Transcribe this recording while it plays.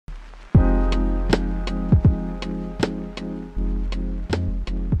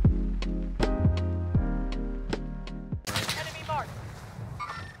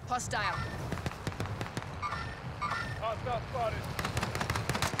Hostile. Hostile spotted.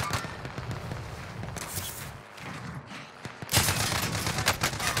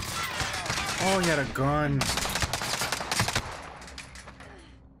 Oh, he had a gun.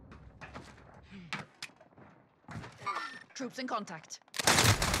 Troops in contact.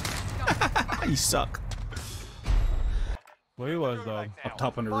 You suck. Where he was though? Up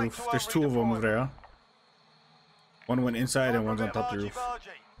top on the roof. There's two of them over there. Huh? One went inside and one's on top of the roof.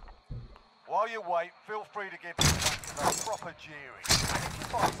 While you wait, feel free to give them a proper jeering. And if you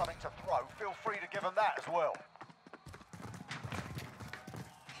find something to throw, feel free to give them that as well.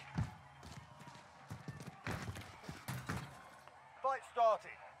 Fight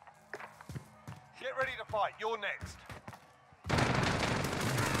started. Get ready to fight. You're next.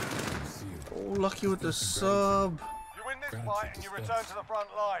 Oh, lucky with the sub. You win this fight and you return to the front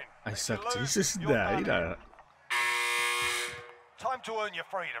line. I suck. If you lose, Jesus, you're nah, done. you know. Time to earn your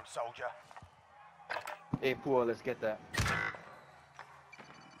freedom, soldier. Hey, Pua, let's get that.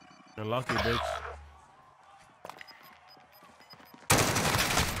 You're lucky, bitch.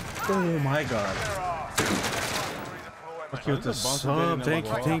 Oh my god. Lucky with the sub. Thank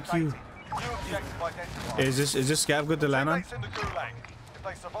you, thank you. Is this scav good to land on? If they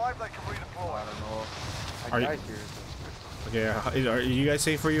survive, they can redeploy. I don't know. Are you- I died here. Okay, are you guys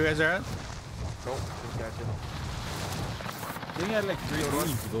safe where you guys are at? Nope, just got you. We had like 3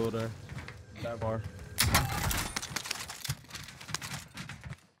 runs to go there. That far.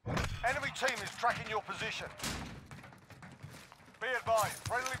 Enemy team is tracking your position. Be advised,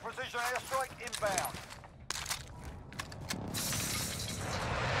 friendly precision airstrike inbound.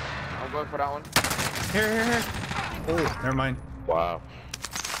 I'm going for that one. Here. Oh, never mind. Wow.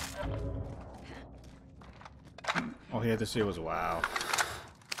 All he had to say was wow.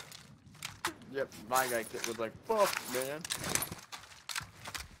 Yep, my guy was like, fuck, man.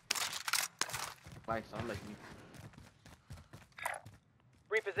 Nice, I'm like me.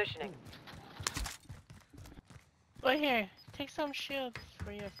 Repositioning. Wait here. Take some shields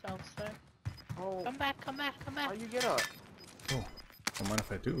for yourself, sir. Oh, Come back. how you get up? Oh, don't mind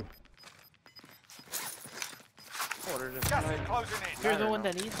if I do. Oh, they're just Gas is closing in. You're the one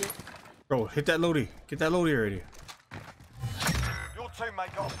that needs it. Bro, hit that loadie. Get that loadie already. Your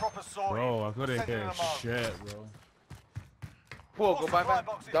teammate got a proper sword. Bro, I couldn't Sending hear them home. shit, bro. Pua, go buy back.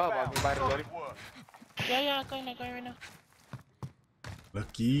 Box is Dub, bound. I'll go buy the Solid loading. work. Yeah, going right now.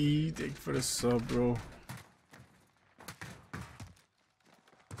 Lucky, thank you for the sub, bro.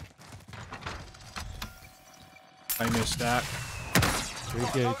 I missed that.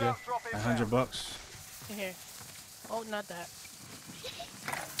 Appreciate you. Drop inbound. $100. Here. Oh, not that.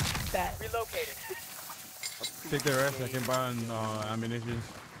 That. Relocated. Take the rest. I can buy on ammunition.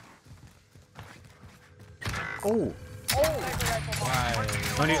 Oh, Why?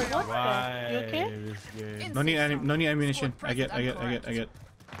 no need, What Why? the? You okay? This game? no need ammunition. I get.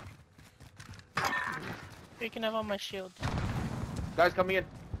 You can have all my shields. Guys, coming in.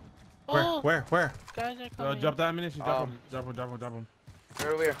 Oh, Where? guys are coming. Drop the ammunition. Drop him.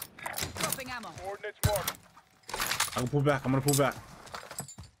 They're over here. Dropping ammo. Coordinates marked. I'm gonna pull back.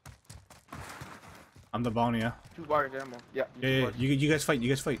 I'm the bounty, yeah. 2 bars ammo. Yeah. Yeah. You guys fight.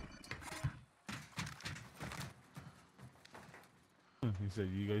 He said,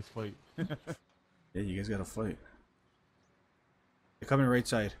 "You guys fight." Yeah, you guys gotta fight. They're coming right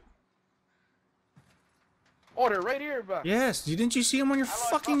side. Oh, they're right here, bro. Yes, didn't you see them on your Allied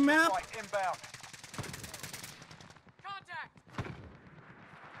fucking cluster map? strike inbound.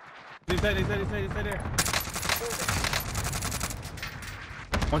 He's there.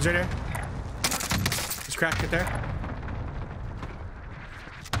 One's right there. Just cracked it there.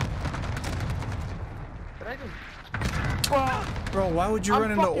 Did I just... Bro, why would you I'm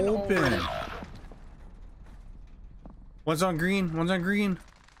run in the fucking open? over it. One's on green.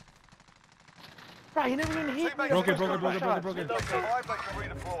 Bro, he never even hit me. Broken. If they survive, they can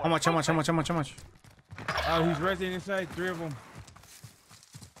redeploy. How much? Oh, he's resting inside. 3 of them.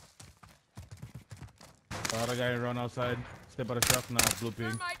 The other guy run outside. Step out of truck now. Blue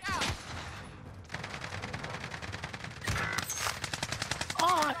ping.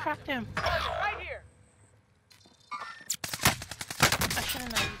 Oh, I cracked him. Right here. I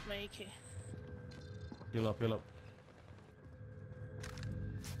shouldn't have used my AK. Heal up.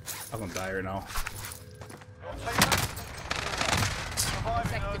 I'm gonna die right now.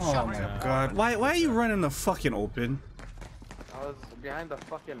 Effective Oh shot. my god. Why are you running the fucking open? I was behind the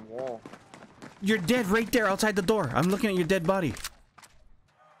fucking wall. You're dead right there outside the door. I'm looking at your dead body.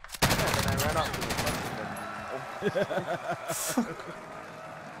 And then I ran up to the fucking...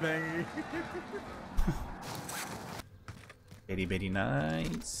 Dang. Very, very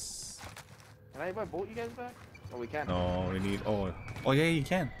nice. Can I buy boat you guys back? Oh, we can. No, we need. Oh, oh yeah, you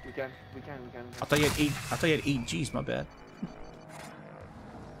can. We can. I thought you had 8. I thought you had 8 G's. My bad.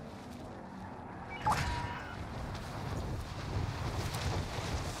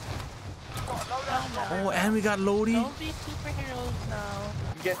 Oh, and we got Lodi. Don't be superheroes now.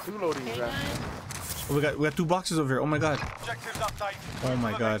 You get 2 loadings, Hey bro. guys. Oh, we got 2 boxes over here. Oh my god. Objectives updated. Oh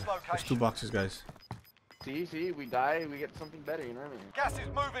my To the god. next There's 2 location. boxes, guys. See, we die, we get something better, you know what I mean? Gas is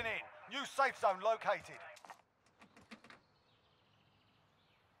moving in. New safe zone located.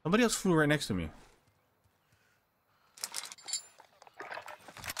 Somebody else flew right next to me.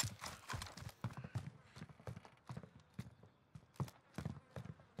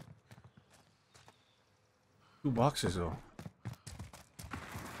 Two boxes though.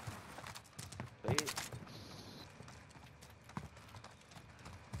 Hey,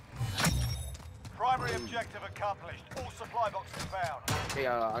 Primary objective accomplished. All supply boxes found. hey,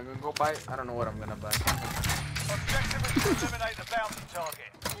 I'm gonna go buy. I don't know what I'm gonna buy. Objective is to eliminate the bounty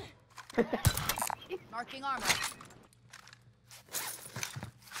target. Marking armor.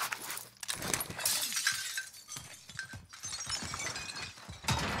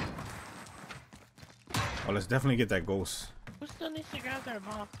 Oh, let's definitely get that ghost. Who still needs to grab their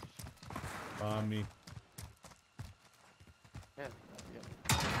box? Me. Yeah.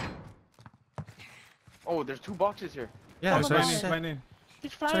 Oh, there's 2 boxes here. Yeah, that's what I my said. My name.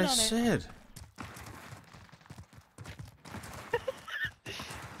 He's That's flying what I on it. said.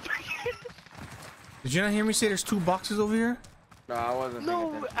 Did you not hear me say there's 2 boxes over here? No, I wasn't.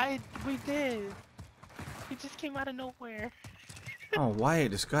 No, we did. He just came out of nowhere. Oh, Wyatt,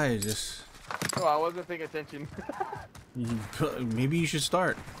 this guy is just. No, I wasn't paying attention. Maybe you should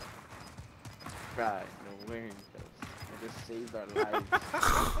start. Right, no way. I just saved our lives.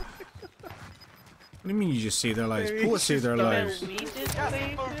 What do you mean you just saved their lives? Maybe Pua you saved their should start. lives. We just Gas is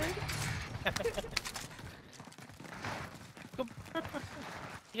saved moving. it.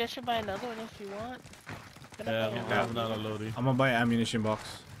 You guys should buy another one if you want. Gonna Yeah, buy we another have one. another loading. I'm gonna buy an ammunition box.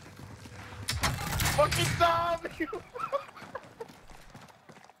 Fucking dumb!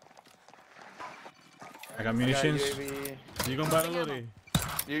 I got munitions. You gonna buy the loading?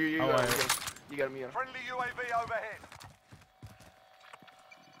 You Oh, got wait. it. You got me. Friendly UAV overhead.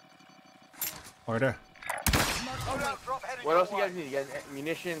 Or there. Loadout drop heading What your else you way. guys need? You guys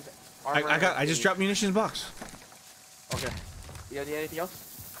munitions, armor. I just dropped munitions box. Okay. You guys need anything else?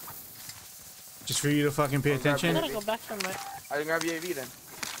 Just for you to fucking pay I'll grab I'm attention. gonna go back for my. I can grab UAV then.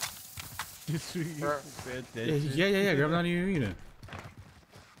 Yeah. Grab another UAV then.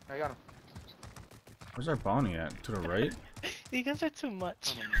 I got him. Where's our bounty at? To the right? You guys are too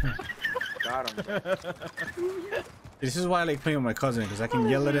much. Got him. This is why I like playing with my cousin, because I can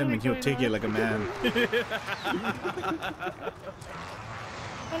yell at him and he'll take it like a man.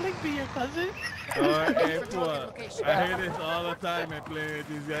 I like being your cousin. Alright, hey, Target Pua. location. I hear this all the time and playing with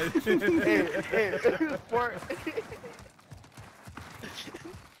these guys. Hey, sport.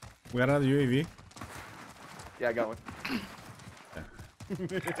 We got another UAV. Yeah, I got one.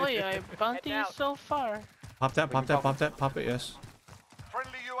 Oh yeah, bounty is so far. Pop that, pop it, yes.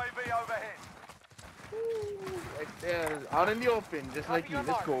 Friendly UAV overhead. Right there, out in the open, just like you.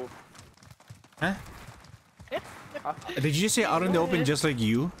 Let's go. Huh? Did you just say out in the open just like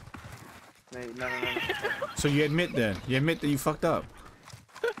you? No. So you admit then? You admit that you fucked up?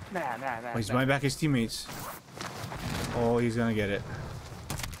 Nah. Oh, he's buying back his teammates. Oh, he's gonna get it.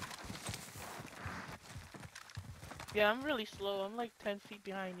 Yeah, I'm really slow. I'm like 10 feet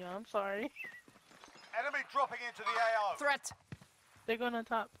behind you. I'm sorry. Enemy dropping into the AO. Threat. They're going on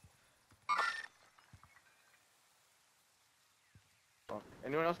top.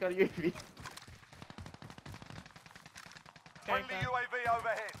 Anyone else got a UAV? Friendly Okay, UAV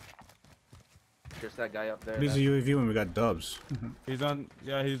overhead. Just that guy up there. He's a UAV when we got dubs. He's on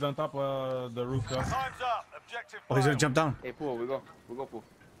top of the rooftop. Time's up. Objective Oh, he's gonna failed. jump down. Hey, Pool, we go Pool.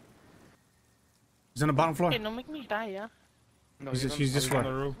 He's on the bottom floor. Okay, don't make me die, yeah? No, He's on- this He's on the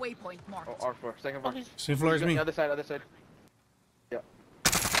floor. roof. Waypoint marked. Oh, our floor, second Oh, floor. he's Same floor as He's on me. the other side. Yeah.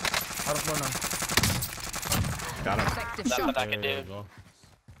 Out of floor now. Got him. Effective shot. There you go.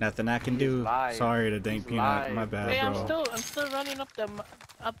 Nothing I can do. live. Sorry to Dank He's Peanut. live. My bad, Hey, I'm bro. still running up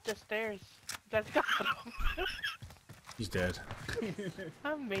the stairs. You guys got him. He's dead.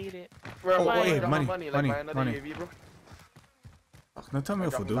 I made it. Bro, Oh, why wait, drop my money, like money, buy another money. UAV, bro? Fuck, no, tell me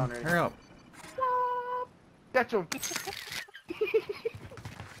what Drop to do. him down already. Hurry up. Catch him.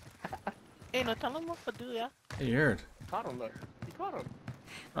 Hey, no, tell him what to do, yeah? Hey, you heard. Caught him, look. He caught him.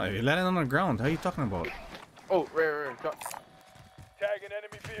 Oh, you landed on the ground. How you talking about? Oh, right. Drop. Tag an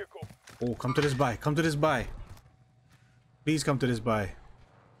enemy vehicle. Oh, come to this buy. Come to this buy. Please come to this buy.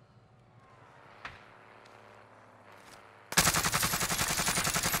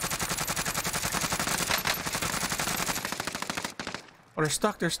 Oh, they're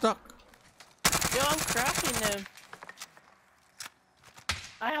stuck. They're stuck. Yo, I'm cracking them.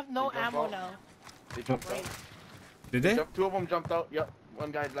 I have no They jump ammo out. now. They jumped out. Did they? Two of them jumped out. Yep.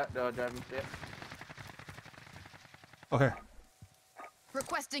 One guy driving. Yeah. Okay.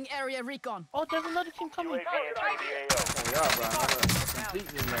 Requesting area recon. Oh, there's another team coming. UAV entering the AO. Oh yeah, bro. Another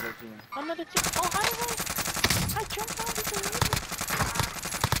completely another team. Another team. Oh, hi. I jumped out of the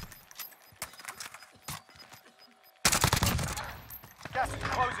river. Gas is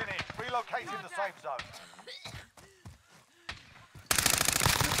closing in. Relocating the safe zone.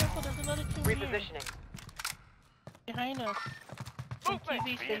 Be careful, there's another team here. Repositioning. Behind us. Some TV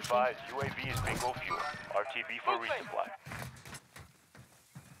Be station. advised, UAV is bingo fuel. RTB for resupply.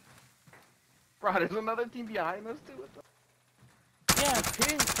 Bro, there's another team behind us too. What the Yeah.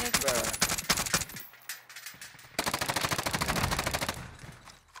 pink? Bro.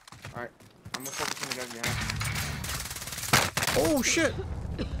 Alright, I'm gonna focus on the guys behind. Oh shit.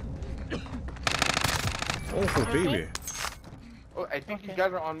 Oh baby. Oh, I think Okay. these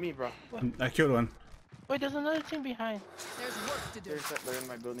guys are on me, bro. I killed one. Wait, there's another team behind. There's work to do. They're in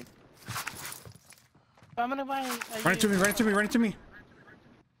my building. I'm gonna buy. Run it to me. Run it to me. Run it to me.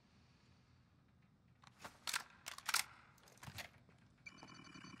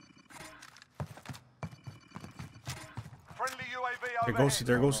 Friendly UAV They're overhead. ghosted.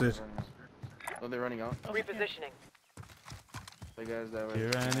 They're ghosted. Oh, they're running out. Repositioning. The guys that You're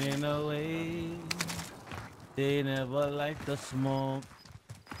way. running away. They never like the smoke.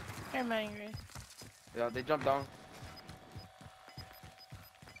 I'm angry. Yeah, they jumped down.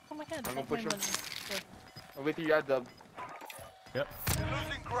 Oh my god. I'm gonna that's push my him. money. I'm with you, yeah, Dub.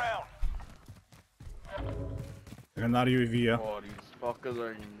 Losing ground. I got another UAV. Yeah. Oh, these fuckers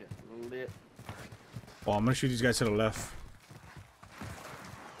are lit. Oh, I'm gonna shoot these guys to the left.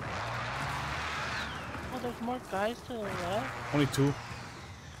 Oh, there's more guys to the left. Only two.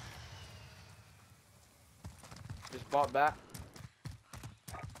 Just bought back.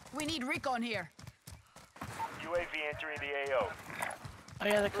 We need recon here. UAV entering the AO. Oh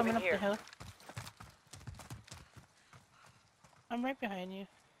yeah, they're coming Moving up here. the hill. I'm right behind you.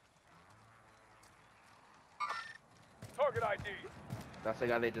 Target ID. That's the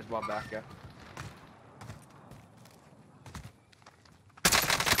guy they just bought back, yeah.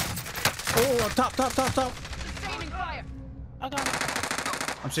 Oh, top. Sustaining fire. I got him.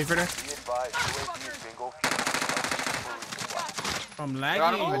 I'm safer there. Be advised, UAV is bingo fuel. I'm I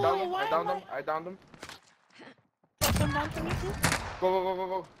got him, I lagging. downed him, why I downed am him, I downed him. Come down to me, please.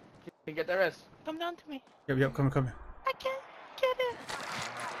 Go. Can you get the rest? Come down to me. Yep. Coming. I can't get it.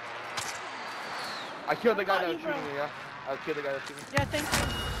 I killed the guy got that you, was shooting bro. me, yeah. I killed the guy that was shooting me. Yeah, thank you.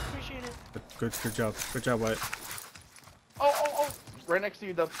 Appreciate it. Good job. Good job, White. Oh. Right next to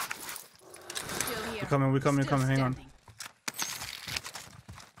you, Dub. Still here. We coming. Still Hang on. standing.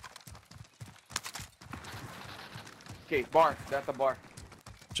 Okay, bar. That's the bar.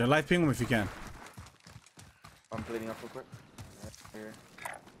 Try live ping them if you can. I'm cleaning up real quick. Here.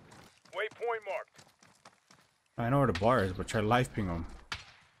 Waypoint marked. I know where the bar is, but try live ping them.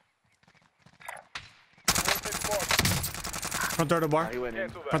 Front door of the bar. He went in.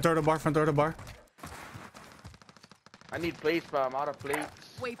 Front door of the bar. I need plates, but I'm out of plates.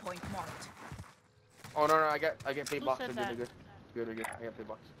 Waypoint marked. Oh no, I get plate Who box. said They're that? good. Good. I got plate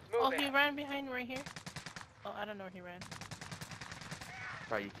box. Oh, he ran behind right here. Oh, I don't know where he ran.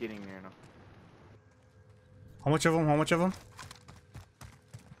 Are you kidding me or no? How much of them?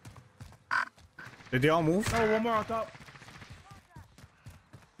 Did they all move? Oh, one more on top.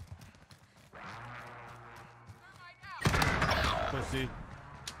 Pussy.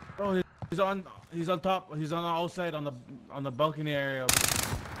 Oh, he's on top. He's on the outside on the balcony area.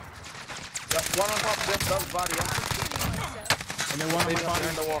 Yep, one on top of this Dub's body, yeah. And then one on Maybe the up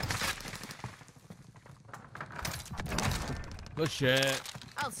behind bottom. the wall. Good shit.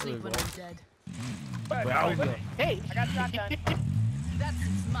 I'll sleep when I'm dead. Well, Hey! I got shotgun. That's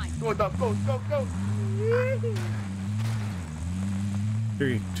mine. Go, Dub, go.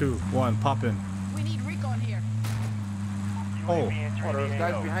 3, 2, 1, pop in. We need recon here. Oh, Oh, there's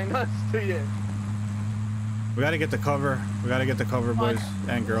guys behind us too, yeah. we gotta get the cover. Boys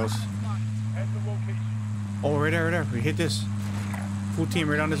and girls. Marked. Oh, right there. We hit this. Full team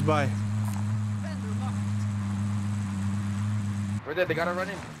right on this buy. Vendor marked. We're dead, they gotta run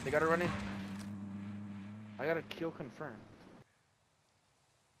in. I got a kill confirmed.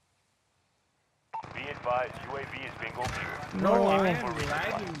 Be advised, UAV is bingo fuel. no, I RTB am for resupply.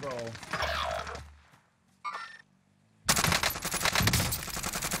 lagging, bro.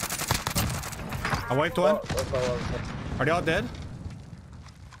 I wiped one. That's all I was saying. Are they all dead?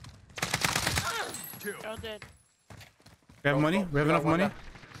 They're all dead. We have money? We have enough money?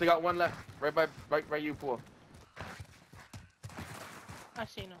 Still got one left. Right by you, Pua. I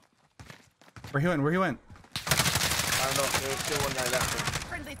see no. Where he went? Where he went? I don't know. There's still one guy left.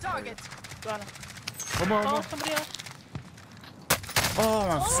 Friendly target. Got him. One more. Oh, somebody else. Oh,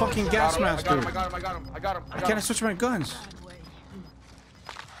 my fucking gas mask, dude. I got him. I can't switch my guns. Bad way.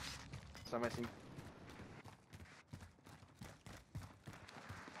 So messy.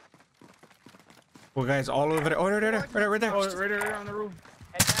 Well, guys, all over there. Oh, right there. Oh, right there on the roof.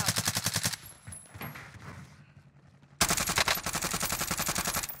 Head down.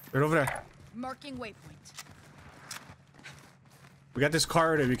 Right over there. Marking waypoint. We got this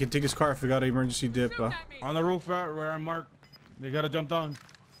car there. We can take his car if we got an emergency dip. On the roof where I'm marked. They gotta jump down.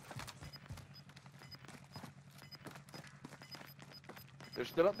 They're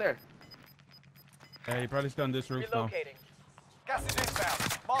still up there. Hey, he probably still on this roof now. Relocating. Gas is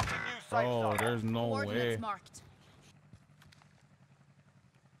inbound. Marking new safe Oh, zone. there's no way. Coordinates marked.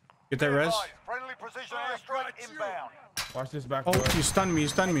 Get that res. Advised, friendly precision airstrike inbound. Watch this back Oh, door. you stunned me. You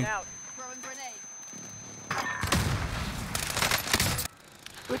stunned me. Out. Throwing grenade.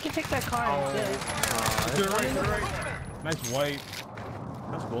 We can take that car and get it. To the right. Nice wipe.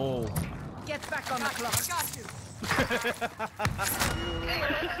 Let's go. Get back on the clock. I got you.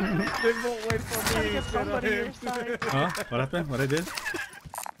 They won't wait for Trying to me get instead of somebody him. your side. Huh? What happened? What I did?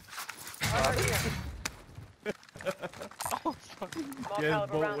 Oh, sorry. Small Yes,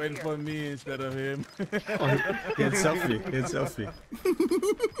 caliber both round waiting here. for me instead of him. Get selfie. Get selfie.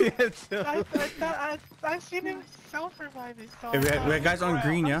 I've seen him self-revive himself. Hey, we had guys on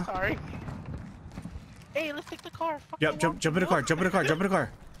green, yeah? Sorry. Hey, let's take the car. Fuck Yep, the jump in the car. Jump in the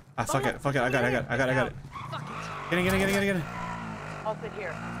car. Ah, fuck it. I got it. Fuck it. Get in. I'll sit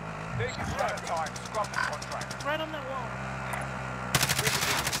here. Big start time. Scrub the contract. Right on that wall.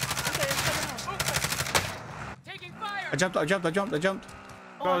 Okay, it's coming out. Taking fire. I jumped.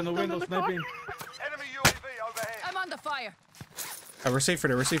 Go in the still window car? sniping. Enemy UAV overhead. I'm under fire. We're safe for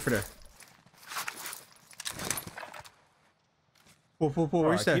there. Pull. Bro,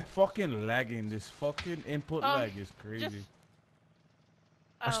 Where I you at? keep fucking lagging. This fucking input lag is crazy. Just-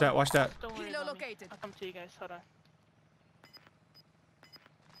 Watch that. Don't worry Helo about me. located. I'll come to you guys. Hold on.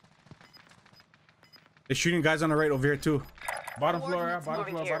 They're shooting guys on the right over here too. Bottom floor.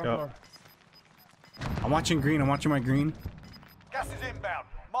 Moving here. Yep. I'm watching green. I'm watching my green. Gas is inbound.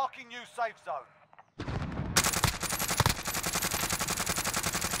 Marking new safe zone.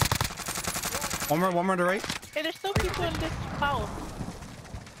 One more on the right. Hey, there's still people in this house.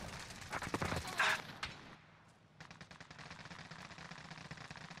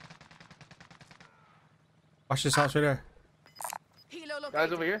 Watch this house right there. Helo located.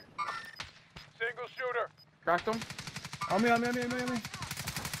 Guys over here. Single shooter. Cracked them. On me. Right there. Enemy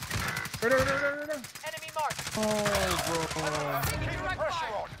marked. Keep the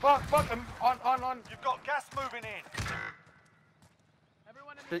pressure on. Fuck. I'm on. You've got gas moving in.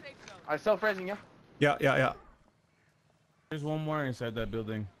 Everyone in the Shit. safe zone. I self-resing ya. Yeah. There's one more inside that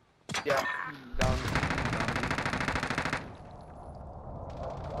building. Yeah. Down.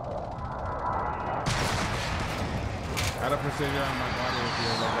 Got a precision on my body if you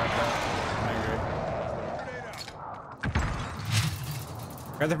like that.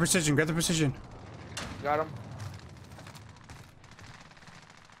 Grab the precision. Got him.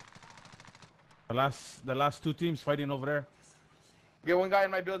 The last two teams fighting over there. Get one guy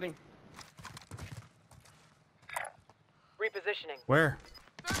in my building. Repositioning. Where?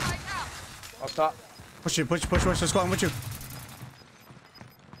 Thermite out. Up top. Push. Let's go. I'm with you.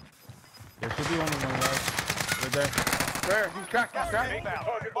 There should be only one left. Right there. Where? He's cracked. Inbound.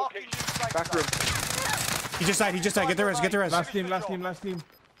 Marking new safe Back zone. room. He just died. Get the rest. Last team.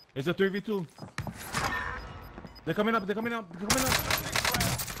 It's a 3v2. They're coming up. Coming up.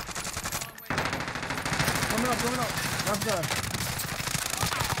 Last guy.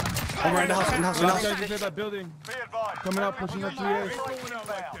 One more in the house. Last guy inside that building. Be advised. Coming up, pushing up to you.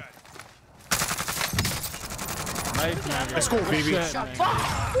 Inbound. Nice, man. Let's go, baby. Shit, man.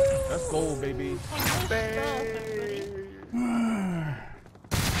 Let's go, baby.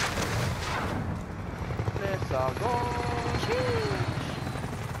 Let's all go.